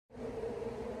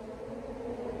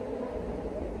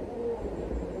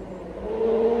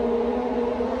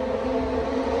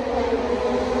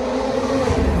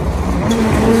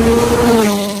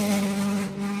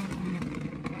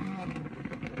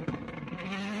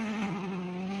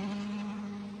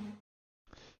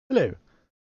Hello,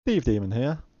 Steve Demon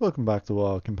here. Welcome back to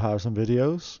our comparison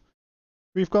videos.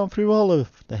 We've gone through all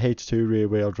of the H2 rear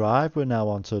wheel drive. We're now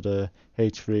onto the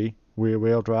H3 rear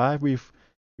wheel drive. We've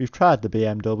tried the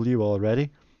BMW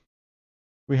already.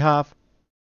 We have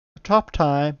a top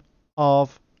time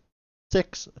of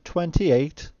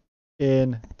 6:28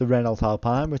 in the Renault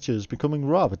Alpine, which is becoming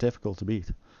rather difficult to beat.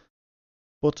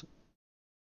 But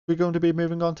we're going to be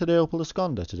moving on to the Opel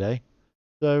Asconda today,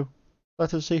 so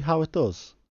let us see how it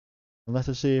does. And let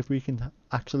us see if we can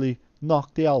actually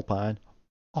knock the Alpine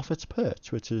off its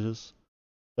perch, which is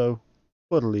so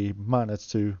utterly managed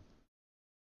to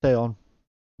stay on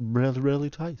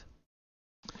really tight.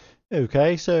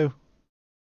 Okay, so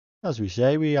as we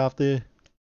say, we have the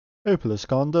Opel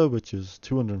Asconda, which is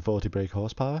 240 brake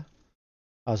horsepower,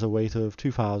 has a weight of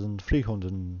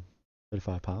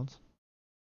 2,335 pounds,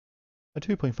 a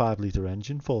 2.5 litre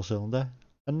engine, 4-cylinder,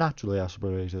 a naturally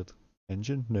aspirated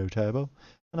engine, no turbo,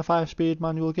 and a 5-speed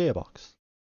manual gearbox.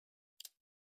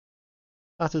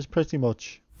 That is pretty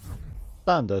much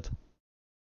standard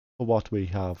for what we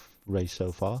have raced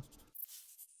so far.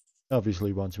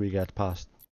 Obviously, once we get past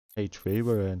H3,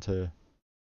 we're into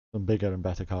some bigger and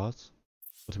better cars.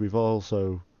 But we've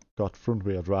also got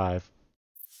front-wheel drive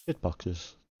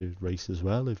hitboxes to race as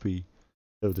well, if we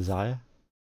so desire.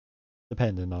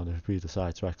 Depending on if we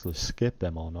decide to actually skip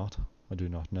them or not, I do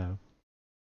not know.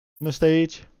 And the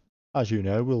stage, as you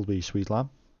know, will be Sweetlamb,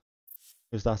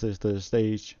 because that is the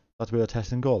stage that we are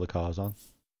testing all the cars on.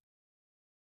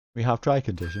 We have dry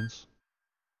conditions,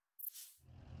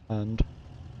 and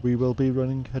we will be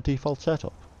running a default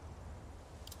setup.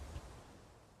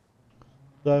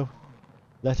 So,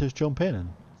 let us jump in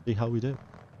and see how we do.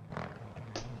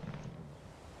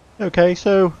 Okay,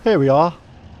 so here we are.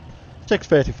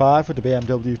 6:35 for the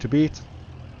BMW to beat.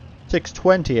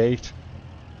 6:28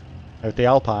 out the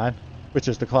Alpine, which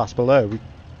is the class below. We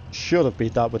should have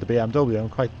beat that with the BMW. I'm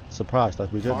quite surprised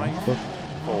that we didn't. 5, but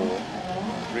 4,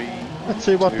 3, let's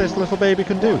see what this little baby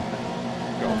can do.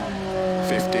 Go.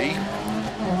 50.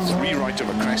 3 right of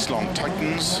a crest long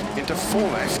tightens. Into 4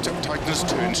 left, tightens,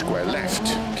 turn square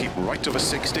left. Keep right of a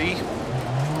 60.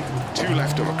 2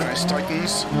 left of a crest,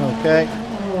 tightens. Okay,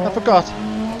 I forgot,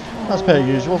 as per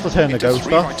usual, to turn the Into ghost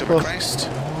 3 off, right of a but crest.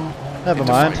 never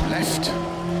Into mind. 5 left.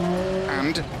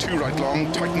 And 2 right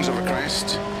long, tightens of a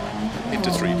crest.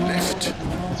 Into 3 left.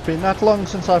 It's been that long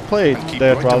since I've played And keep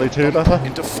Dirt right Rally of a 2 bump. better.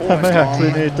 Into 4 I may left actually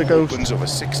long, need the ghost opens of a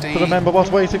 60. to remember what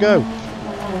way to go.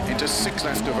 Into 6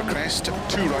 left of a crest,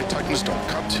 2 right tightens, don't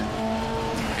cut.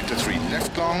 Into 3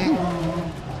 left long.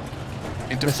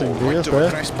 Into Missing 4 right gears of a there.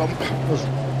 crest bump. Was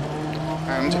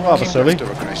And rather keep silly. left of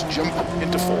a crest jump.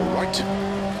 Into 4 right.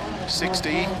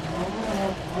 60.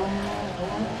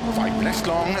 5 left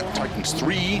long, tightens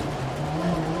 3.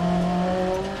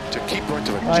 To keep right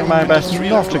of a Trying jump. my into best 3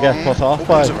 not left to get long, put off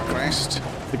opens by of a crest.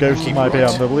 the ghost of Keep my right.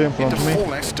 BMW in front Into of me. 4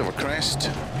 left of a crest.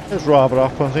 It's rather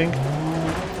off-putting,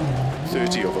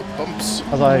 30 over bumps.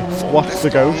 as I 4 watch left the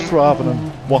ghost long. rather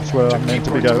than watch where To I'm meant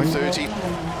keep to be right of a going. 30,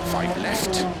 5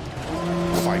 left,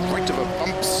 5 right of a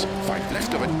bumps, 5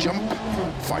 left of a jump,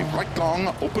 5 right long,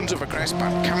 opens of a crest,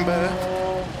 back camber.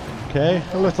 Okay,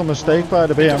 a little mistake by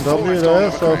the Into 4 BMW left long there,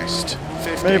 of a so crest,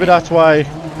 50, maybe that's why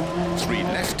 3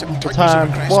 left, the tightens of a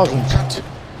time crest, wasn't don't cut.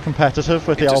 competitive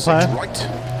with the Into 6 Alpine. right,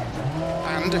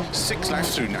 and 6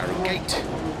 left through narrow gate,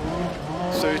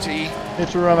 30, Need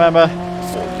to remember,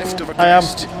 4 left of a I am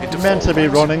crest, into meant 4 to be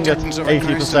right, running at tightens of a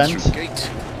crest and 80% through gate,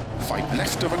 5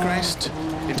 left of a crest,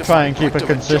 into try and 5 keep a right of jump.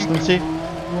 consistency.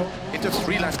 Into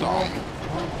 3 left long.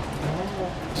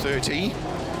 30.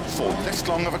 4 left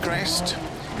long of a crest.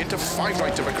 Into 5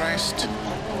 right of a crest.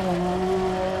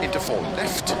 Into 4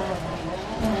 left.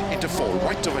 Into 4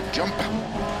 right of a jump.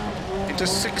 Into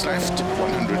 6 left.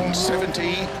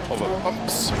 170 over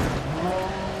bumps.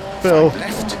 Bill 5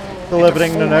 left.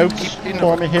 delivering into the 4 right, notes keep in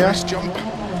for of a me here. crest jump. I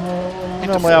Into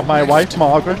normally 4 have my left, wife,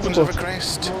 Margaret, opens of a but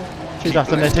crest. she's Keep at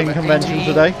the left of knitting a convention 80.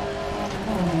 today,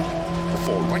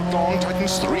 4 right long,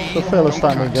 tightens 3. so Phil is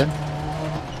don't standing cut. in.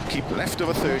 Keep left of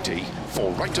a 30,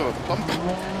 4 right of a bump.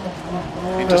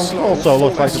 Into Phil slow, also 4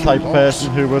 looks like left the type of through person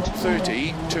logs. who would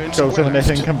 30, turn go to square the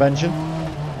knitting left. convention.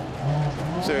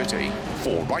 30,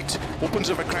 4 right, opens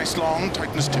of a crest long,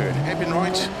 tightens turn, hairpin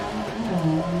right.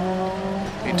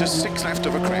 Into 6 left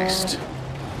of a crest.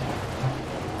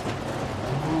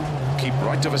 Keep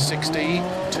right of a 60,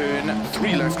 turn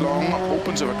 3 left long,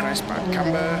 opens of a crest, back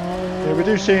camber. Yeah, we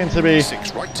do seem to be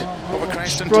 6 right of a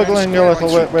crest and struggling a little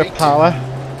bit with power.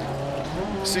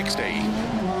 60,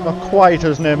 Not quite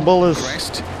as nimble as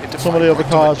crest, into some of 5 the other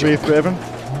right cars of a we've jump. driven.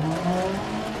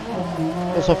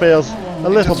 Also feels a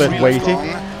little Into bit 3 left weighty.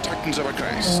 long, tightens of a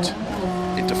crest.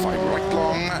 Into 5 right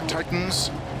long,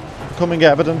 tightens. Becoming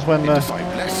evident when Into the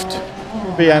 5 left.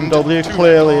 BMW And 2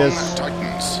 clearly right is long,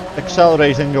 tightens.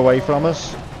 accelerating away from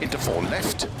us. Into 4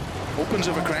 left. Opens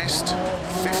over crest.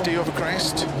 50 over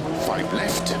crest. 5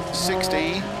 left.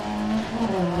 60.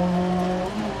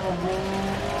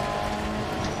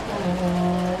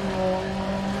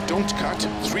 Don't cut.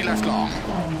 3 left long.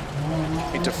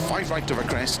 Into 5 right over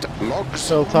crest. Logs.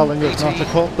 Still telling us not to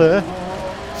cut there.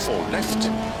 4 left.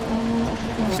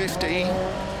 50.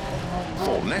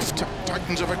 4 left.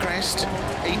 Tightens over crest.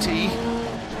 80.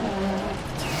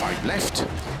 5 left.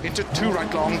 Into 2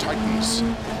 right long. Tightens.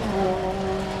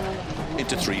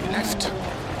 Into 3 left.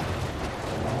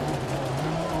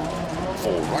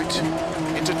 4 right.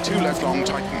 Into 2 left long.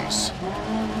 Tightens.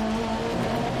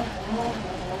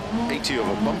 80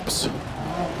 over bumps.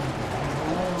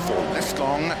 4 left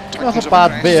long. Not a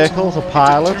bad vehicle to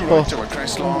pilot, but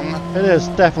it is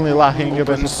definitely lacking a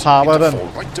bit of power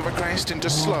and right over crest into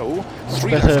slow.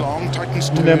 3 bit left of long. Tightens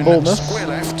turn. nimbleness. Square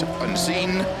left.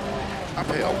 Unseen.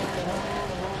 Uphill.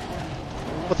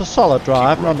 but a solid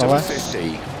drive Keep right over nonetheless.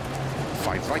 50.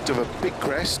 5 right over big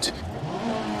crest.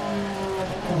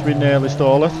 We nearly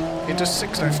stole it Into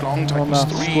 6 left long. on Tightens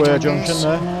that 3. square tightens. junction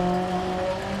there.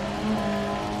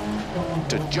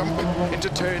 To jump, into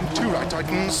turn, 2 right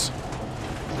tightens.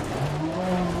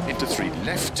 Into 3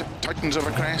 left, tightens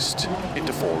over crest.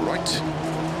 Into 4 right.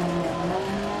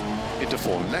 Into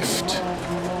 4 left.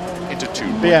 Into 2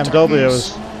 right. BMW tightens.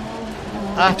 is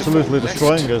absolutely left.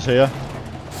 destroying us here.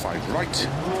 5 right.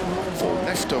 4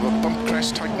 left over bump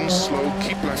crest, tightens slow.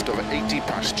 Keep left over 80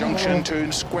 past junction,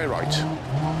 turn square right.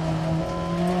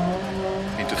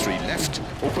 Into 3 left,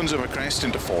 opens over crest.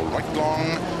 Into 4 right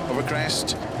long, over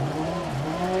crest.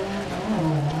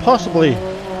 Possibly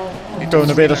going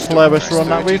to be the slowest run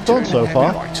that we've done so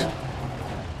far.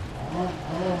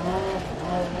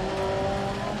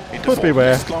 Could be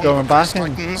worth going back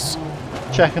and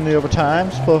checking the other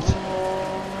times, but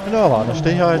in all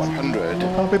honesty, I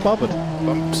can't be bothered.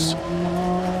 Bumps.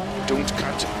 Don't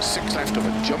cut. 6 left of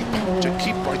a jump. To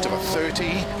keep right of a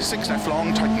 30. 6 left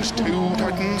long. Tightens 2.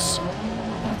 Tightens.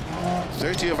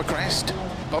 30 of a crest.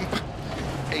 Bump.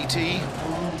 80.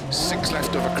 6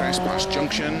 left of a crest past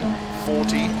junction.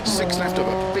 40. 6 left of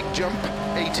a big jump.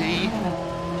 80.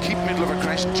 Keep middle of a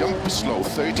crest. Jump. Slow.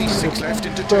 30. 6 left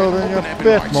into turn. Building Open a ebb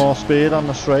bit right. more speed on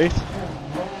the straight.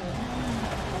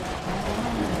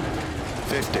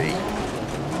 50.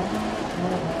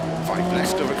 5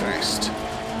 left of a crest.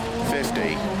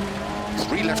 50.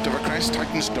 3 left of a crest,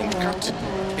 tightens, don't cut.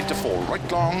 Into 4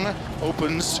 right long,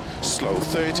 opens, slow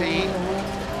 30.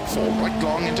 4 right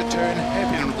long into turn,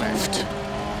 hairpin left.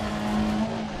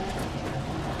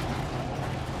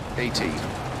 80.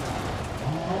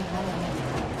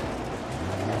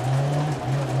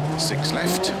 6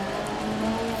 left.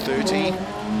 30.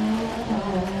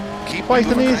 Keep Quite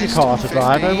middle an of a easy crest, car to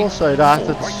drive, I 50. will say that.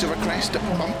 4 It's right of a crest,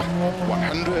 bump,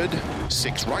 100.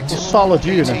 6 right. a solid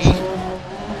 80. unit.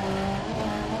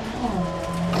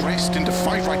 Crest into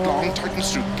 5 right long,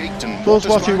 tightens through gate and Does water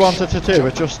what you splash. wanted to do,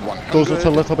 it Jump, just 100. does it a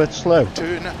little bit slow.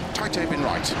 Turn, tight hairpin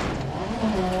right.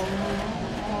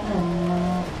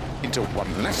 Into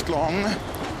 1 left long,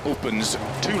 opens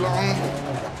 2 long,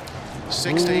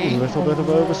 60. A little bit of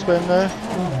overspin there.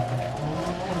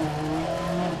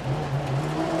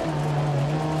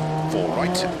 4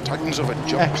 right, tightens of a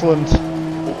jump, Excellent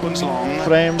opens long,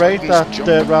 frame rate tightens that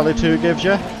jump. Rally 2 gives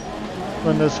you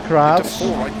when there's Into crabs.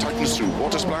 4 right, tightens through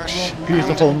water splash.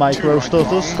 Beautiful and micro 2 right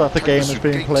stutters long, that the game tightens has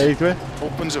through been gate. plagued with.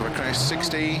 Opens over crest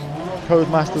 60.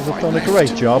 Codemasters have 5 done a left,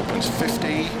 great job opens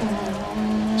 50.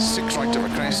 6 right over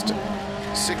crest.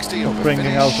 60 over bringing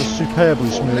finish. out a superbly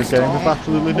 4 smooth left game long, with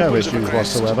absolutely no opens over issues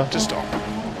crest whatsoever. To stop.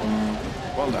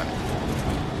 Well done.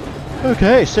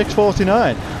 Okay,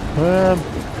 6:49.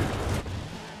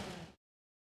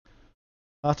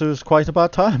 That was quite a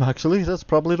bad time actually. That's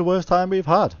probably the worst time we've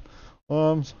had.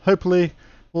 Hopefully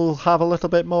we'll have a little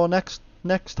bit more next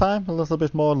time, a little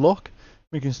bit more luck.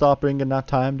 We can start bringing that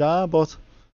time down, but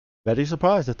very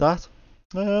surprised at that.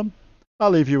 I'll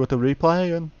leave you with the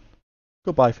replay and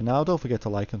goodbye for now. Don't forget to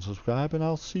like and subscribe, and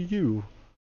I'll see you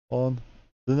on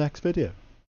the next video.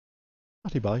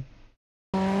 Bye.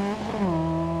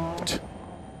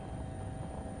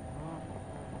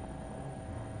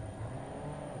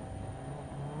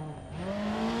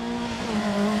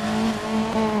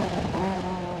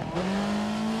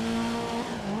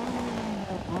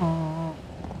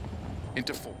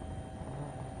 Into 4.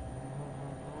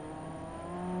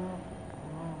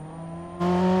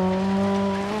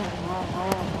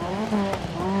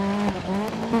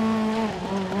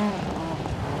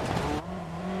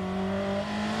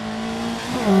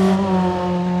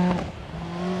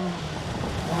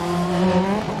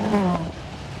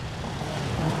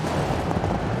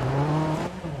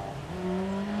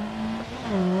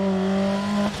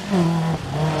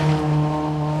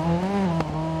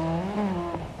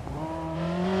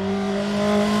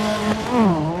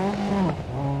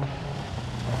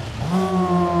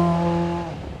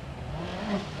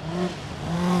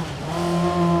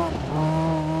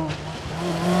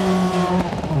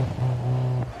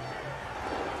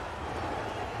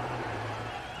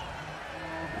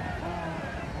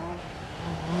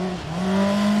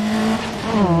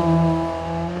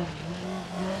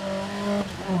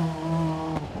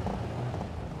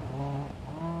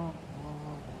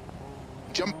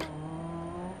 jump.